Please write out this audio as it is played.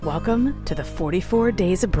Welcome to the 44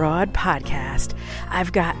 Days Abroad podcast.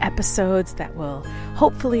 I've got episodes that will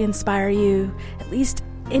hopefully inspire you, at least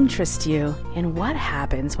interest you in what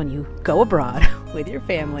happens when you go abroad with your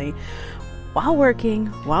family while working,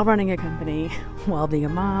 while running a company, while being a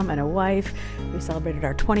mom and a wife. We celebrated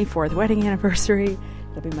our 24th wedding anniversary.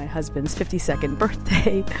 It'll be my husband's 52nd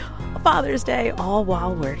birthday, Father's Day, all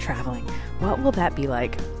while we're traveling. What will that be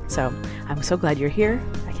like? So I'm so glad you're here.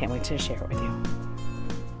 I can't wait to share it with you.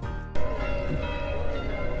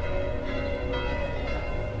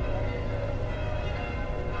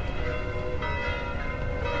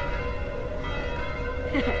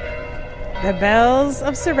 The bells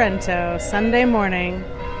of Sorrento, Sunday morning.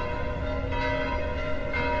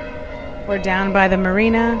 We're down by the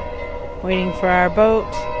marina, waiting for our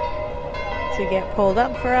boat to get pulled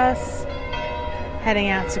up for us, heading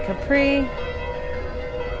out to Capri.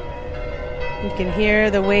 You can hear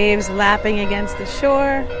the waves lapping against the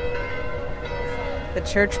shore, the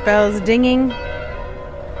church bells dinging.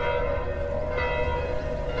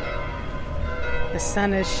 The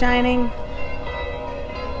sun is shining.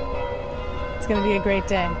 It's going to be a great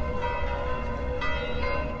day.